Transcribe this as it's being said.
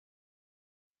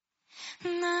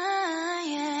Nah,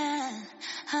 yeah,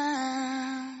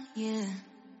 yeah.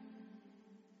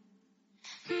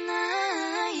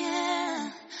 Nah,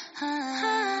 yeah,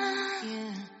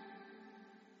 yeah.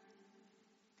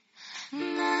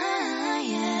 Nah,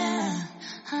 yeah,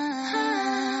 yeah.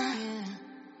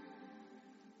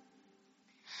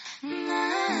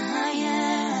 Nah,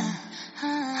 yeah,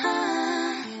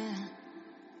 yeah.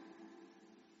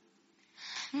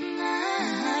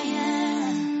 Nah,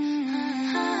 yeah,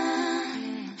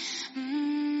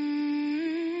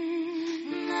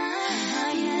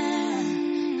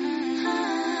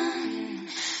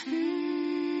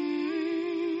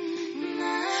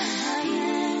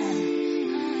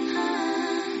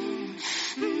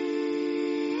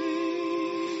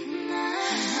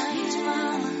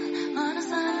 on a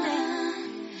Sunday,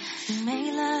 we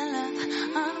make love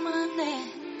on a Monday.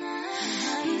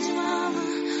 Each mama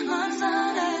on a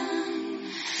Sunday,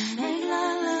 we make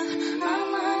love on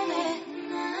a Monday.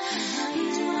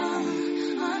 Each mama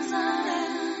on a Sunday,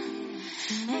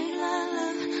 we make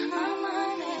love on a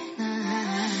Monday.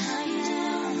 Each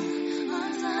mama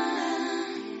on a Sunday,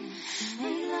 we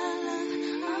make love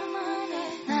on a Monday.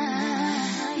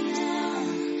 Each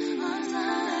mama on a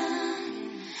Sunday,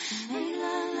 we make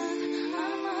love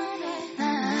on a Monday.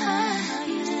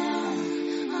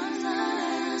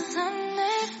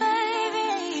 Sunday,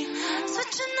 baby,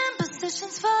 switching in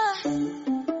positions for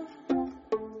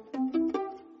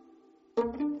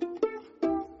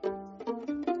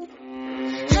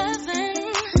heaven.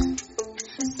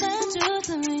 Sent you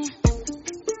to me,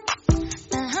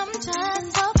 and I'm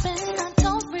just hoping I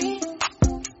don't read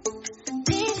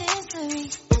DJ Siri.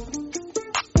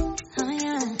 Oh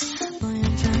yeah, boy,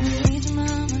 I'm trying to reach your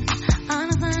mama on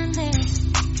a Sunday.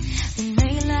 We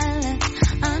make love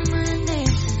on Monday.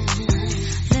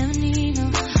 Never need no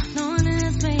one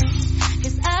else, babe,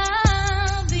 'cause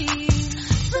I'll be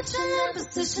switching in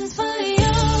positions for you.